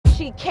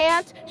She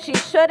can't, she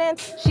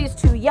shouldn't, she's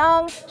too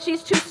young,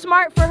 she's too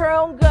smart for her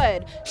own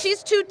good.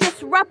 She's too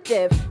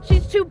disruptive,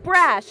 she's too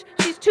brash,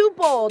 she's too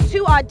bold,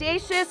 too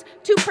audacious,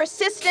 too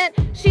persistent.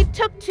 She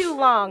took too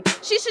long.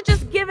 She should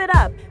just give it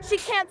up. She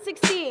can't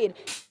succeed.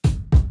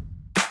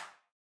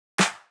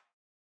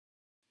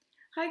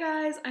 Hi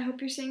guys, I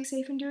hope you're staying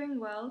safe and doing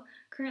well.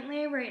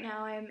 Currently, right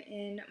now, I'm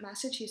in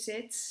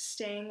Massachusetts,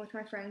 staying with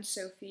my friend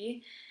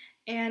Sophie,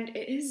 and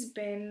it has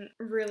been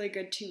a really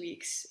good 2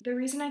 weeks. The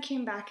reason I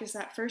came back is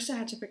that first I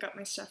had to pick up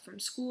my stuff from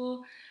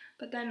school,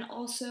 but then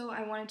also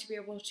I wanted to be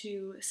able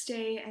to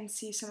stay and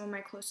see some of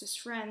my closest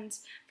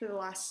friends for the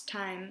last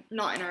time,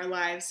 not in our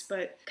lives,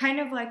 but kind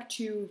of like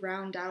to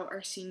round out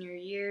our senior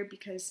year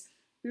because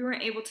we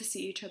weren't able to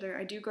see each other.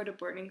 I do go to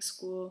boarding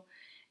school,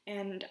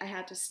 and I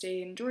had to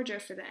stay in Georgia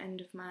for the end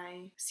of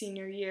my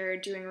senior year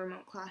doing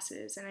remote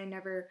classes, and I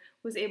never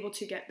was able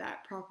to get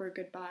that proper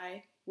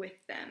goodbye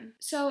with them.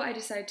 So I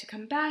decided to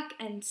come back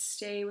and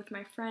stay with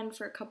my friend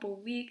for a couple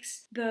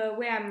weeks. The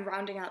way I'm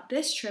rounding out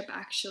this trip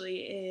actually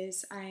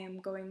is I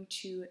am going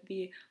to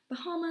the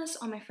Bahamas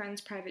on my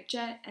friend's private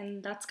jet,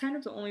 and that's kind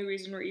of the only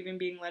reason we're even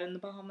being let in the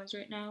Bahamas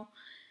right now,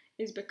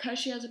 is because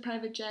she has a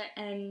private jet,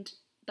 and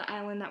the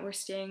island that we're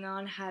staying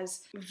on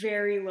has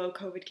very low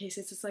COVID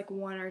cases. It's like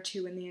 1 or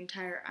 2 in the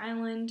entire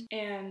island,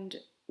 and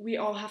we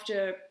all have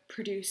to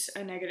produce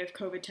a negative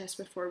COVID test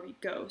before we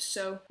go.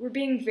 So we're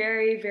being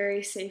very,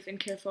 very safe and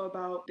careful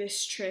about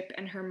this trip,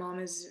 and her mom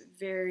is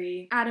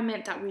very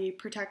adamant that we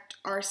protect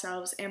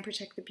ourselves and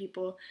protect the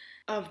people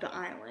of the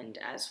island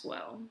as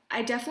well.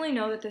 I definitely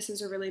know that this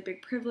is a really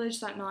big privilege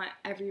that not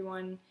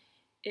everyone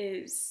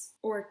is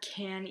or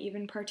can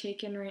even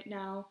partake in right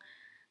now,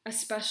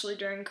 especially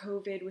during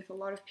COVID with a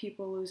lot of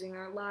people losing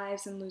their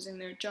lives and losing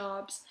their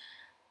jobs.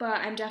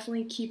 But I'm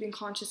definitely keeping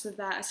conscious of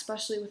that,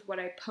 especially with what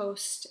I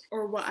post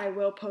or what I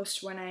will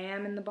post when I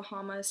am in the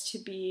Bahamas, to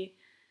be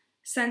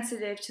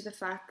sensitive to the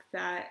fact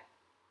that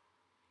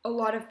a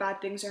lot of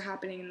bad things are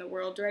happening in the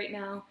world right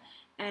now,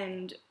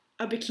 and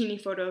a bikini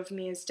photo of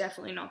me is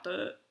definitely not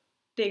the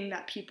thing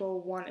that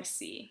people want to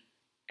see.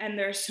 And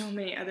there are so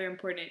many other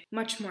important,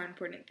 much more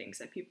important things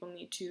that people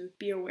need to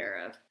be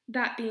aware of.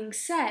 That being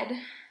said,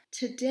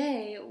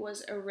 today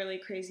was a really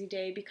crazy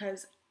day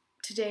because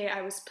today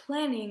I was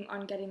planning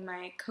on getting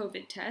my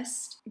COVID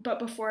test, but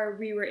before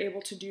we were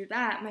able to do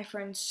that, my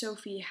friend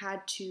Sophie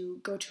had to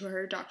go to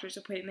her doctor's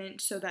appointment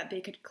so that they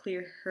could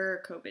clear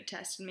her COVID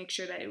test and make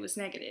sure that it was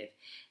negative.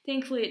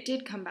 Thankfully, it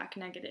did come back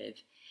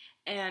negative,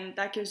 and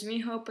that gives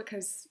me hope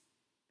because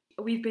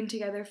we've been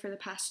together for the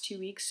past 2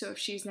 weeks, so if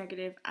she's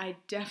negative, I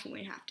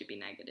definitely have to be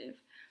negative.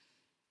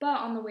 But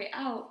on the way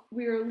out,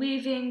 we were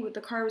leaving, the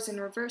car was in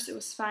reverse, it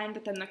was fine,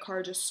 but then the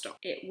car just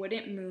stopped. It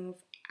wouldn't move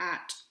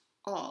at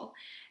all.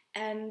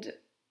 And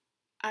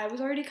I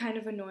was already kind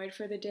of annoyed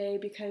for the day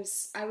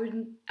because I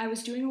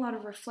was doing a lot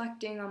of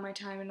reflecting on my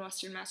time in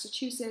Western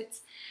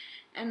Massachusetts,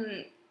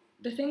 and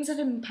the things that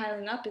have been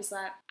piling up is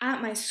that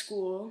at my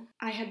school,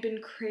 I had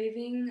been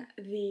craving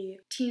the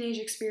teenage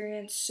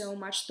experience so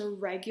much, the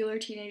regular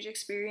teenage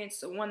experience,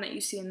 the one that you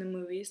see in the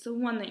movies, the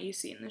one that you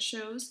see in the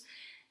shows,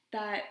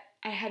 that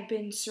I had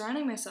been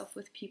surrounding myself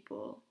with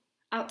people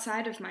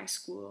outside of my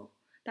school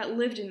that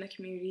lived in the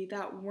community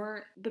that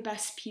weren't the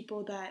best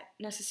people that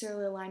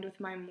necessarily aligned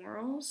with my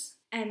morals.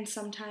 And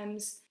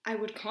sometimes I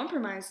would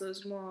compromise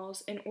those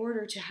morals in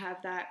order to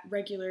have that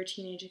regular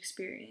teenage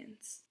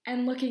experience.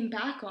 And looking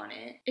back on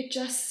it,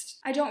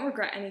 I don't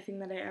regret anything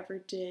that I ever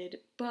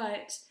did,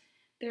 but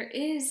there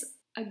is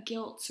a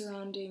guilt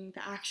surrounding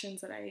the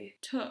actions that I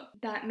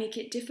took that make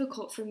it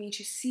difficult for me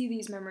to see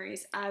these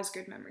memories as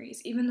good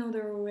memories, even though they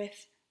were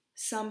with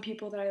some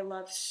people that I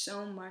love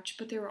so much,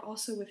 but they were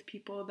also with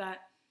people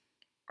that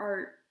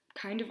are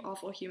kind of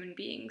awful human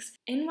beings.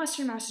 In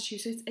Western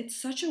Massachusetts,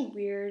 it's such a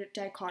weird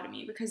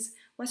dichotomy because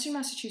Western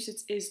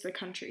Massachusetts is the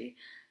country,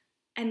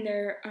 and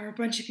there are a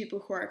bunch of people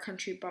who are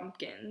country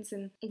bumpkins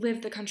and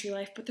live the country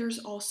life, but there's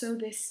also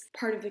this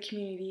part of the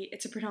community,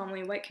 it's a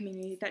predominantly white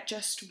community, that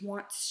just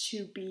wants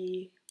to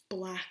be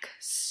Black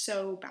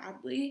so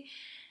badly,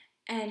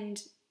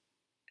 and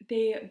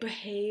they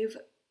behave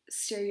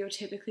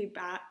stereotypically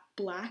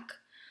Black,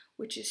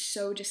 which is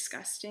so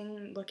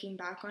disgusting looking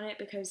back on it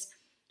because,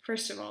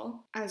 first of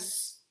all,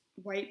 as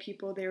white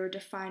people, they were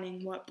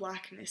defining what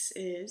Blackness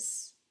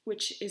is,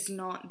 which is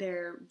not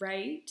their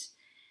right.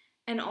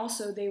 And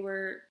also, they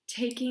were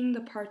taking the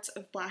parts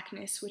of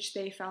Blackness which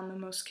they found the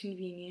most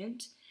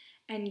convenient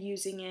and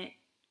using it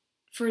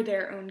for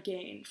their own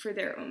gain, for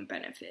their own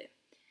benefit.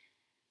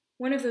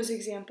 One of those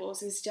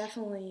examples is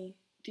definitely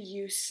the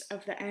use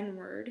of the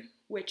N-word,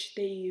 which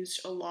they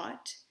used a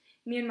lot.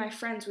 Me and my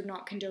friends would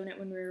not condone it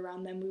when we were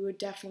around them. We would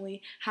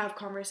definitely have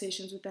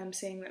conversations with them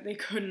saying that they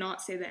could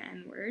not say the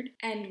N-word.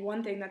 And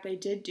one thing that they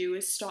did do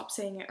is stop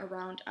saying it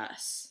around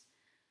us.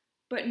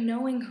 But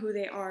knowing who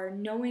they are,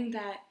 knowing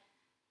that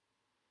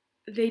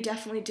they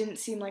definitely didn't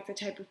seem like the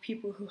type of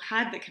people who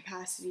had the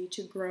capacity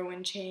to grow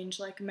and change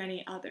like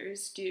many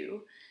others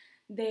do,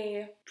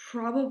 they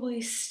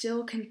probably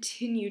still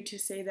continued to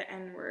say the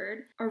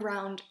N-word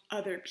around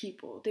other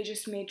people. They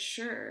just made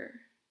sure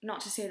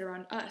not to say it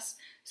around us.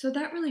 So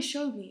that really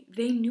showed me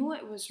they knew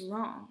it was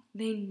wrong.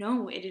 They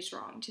know it is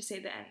wrong to say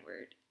the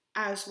N-word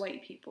as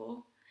white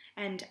people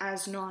and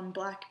as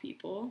non-black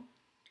people,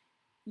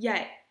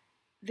 yet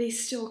they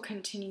still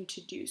continue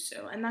to do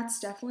so. And that's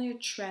definitely a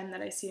trend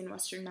that I see in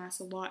Western Mass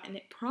a lot, and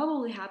it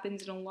probably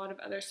happens in a lot of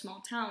other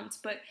small towns,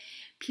 but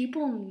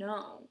people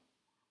know,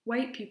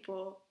 white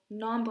people,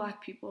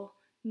 non-black people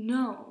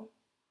know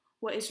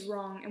what is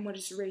wrong and what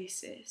is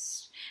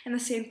racist. And the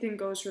same thing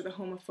goes for the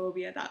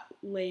homophobia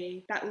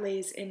that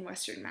lays in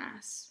Western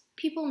Mass.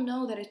 People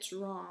know that it's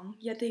wrong,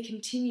 yet they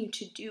continue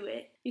to do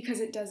it because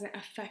it doesn't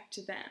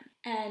affect them.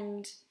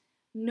 And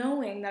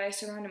knowing that I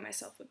surrounded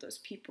myself with those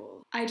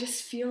people, I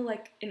just feel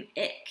like an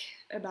ick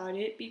about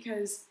it,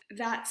 because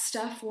that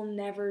stuff will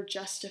never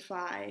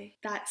justify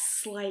that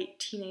slight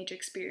teenage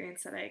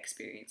experience that I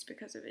experienced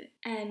because of it.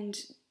 And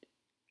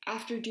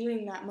after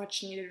doing that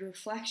much needed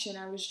reflection,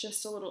 I was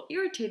just a little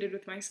irritated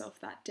with myself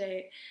that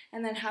day,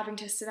 and then having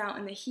to sit out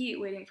in the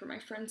heat waiting for my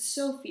friend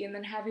Sophie, and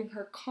then having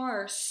her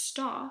car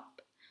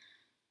stop.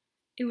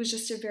 It was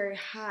just a very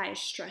high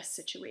stress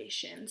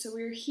situation. So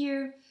we were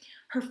here,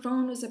 her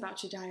phone was about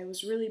to die, it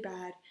was really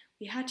bad.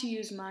 We had to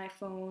use my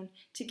phone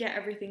to get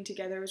everything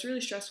together. It was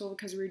really stressful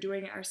because we were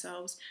doing it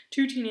ourselves.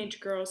 2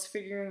 teenage girls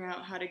figuring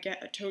out how to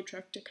get a tow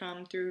truck to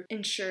come through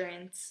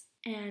insurance.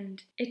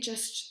 And it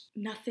just,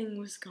 nothing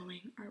was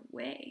going our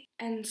way.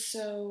 And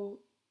so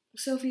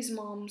Sophie's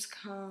mom's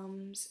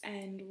comes,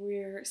 and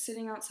we're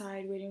sitting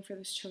outside waiting for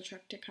this tow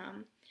truck to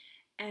come.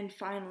 And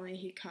finally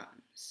he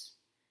comes.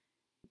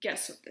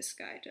 Guess what this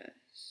guy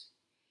does?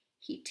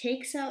 He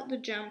takes out the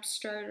jump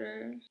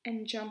starter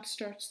and jump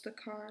starts the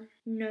car.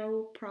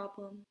 No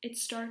problem. It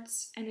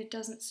starts and it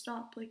doesn't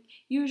stop. Like,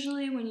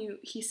 usually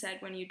he said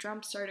when you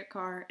jump start a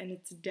car and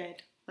it's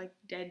dead, like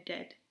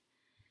dead,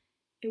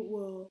 it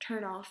will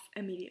turn off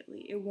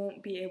immediately. It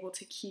won't be able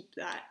to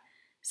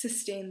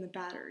sustain the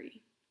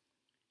battery.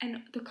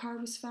 And the car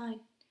was fine.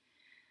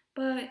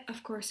 But,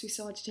 of course, we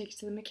still had to take it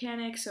to the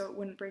mechanic so it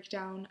wouldn't break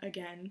down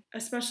again.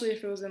 Especially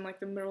if it was in,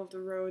 like, the middle of the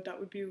road, that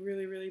would be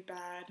really, really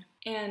bad.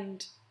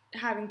 And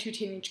having 2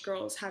 teenage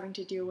girls having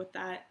to deal with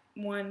that,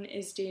 1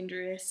 is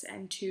dangerous,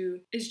 and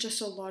 2 is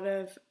just a lot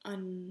of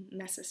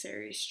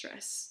unnecessary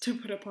stress to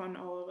put upon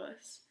all of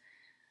us.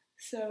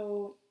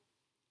 So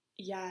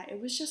yeah, it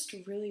was just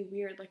really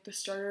weird. Like, the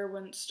starter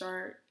wouldn't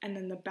start, and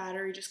then the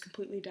battery just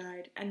completely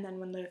died. And then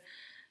when the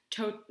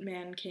tow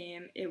man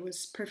came, it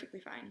was perfectly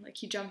fine. Like,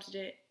 he jumped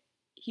it,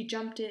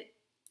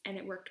 and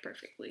it worked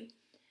perfectly.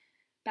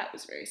 That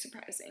was very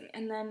surprising.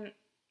 And then,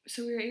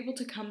 so we were able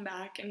to come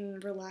back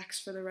and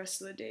relax for the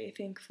rest of the day,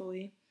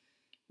 thankfully,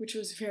 which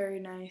was very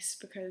nice,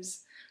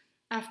 because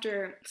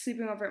after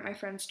sleeping over at my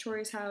friend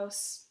Tori's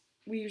house,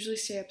 we usually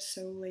stay up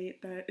so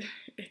late that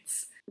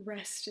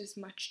rest is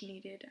much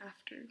needed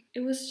after.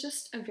 It was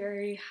just a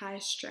very high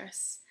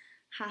stress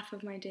half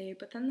of my day,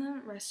 but then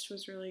the rest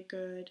was really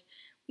good.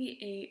 We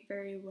ate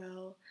very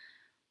well.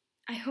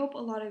 I hope a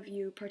lot of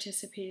you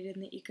participated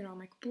in the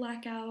economic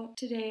blackout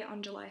today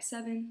on July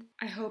 7th.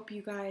 I hope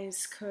you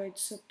guys could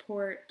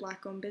support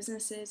Black-owned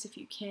businesses if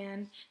you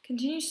can.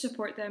 Continue to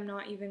support them,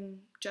 not even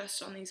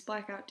just on these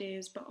blackout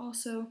days, but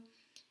also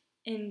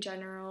in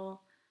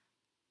general.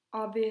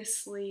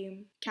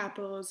 Obviously,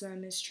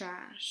 capitalism is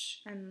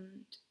trash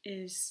and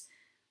is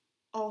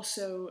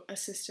also a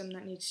system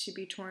that needs to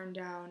be torn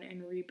down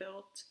and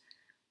rebuilt.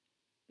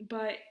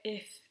 But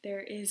if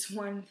there is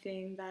one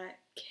thing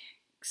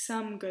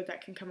some good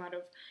that can come out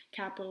of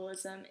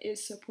capitalism,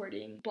 is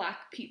supporting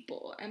Black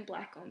people and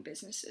Black-owned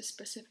businesses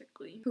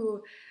specifically,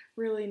 who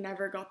really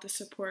never got the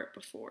support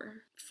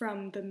before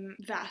from the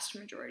vast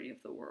majority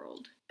of the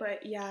world.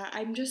 But yeah,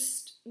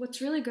 what's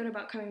really good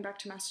about coming back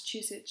to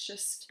Massachusetts,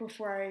 just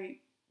before I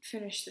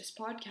finish this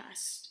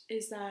podcast,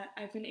 is that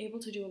I've been able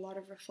to do a lot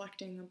of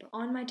reflecting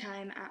on my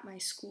time at my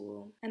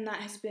school, and that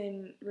has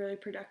been really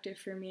productive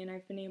for me, and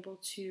I've been able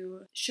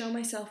to show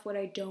myself what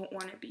I don't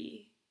want to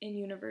be in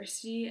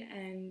university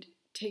and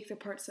take the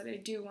parts that I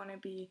do want to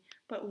be,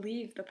 but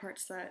leave the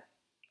parts that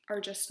are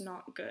just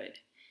not good.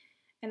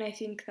 And I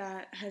think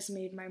that has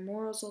made my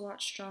morals a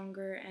lot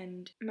stronger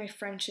and my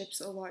friendships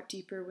a lot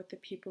deeper with the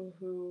people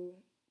who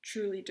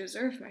truly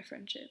deserve my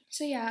friendship.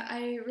 So yeah,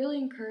 I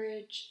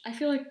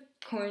feel like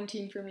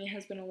quarantine for me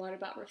has been a lot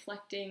about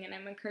reflecting, and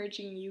I'm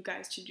encouraging you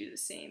guys to do the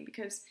same,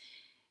 because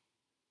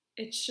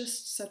it's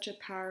just such a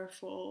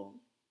powerful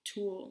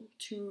tool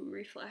to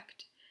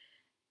reflect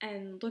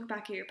and look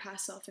back at your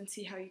past self and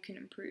see how you can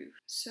improve.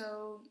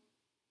 So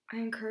I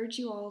encourage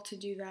you all to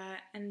do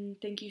that, and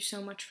thank you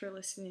so much for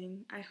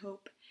listening. I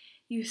hope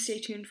you stay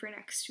tuned for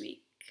next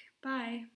week. Bye!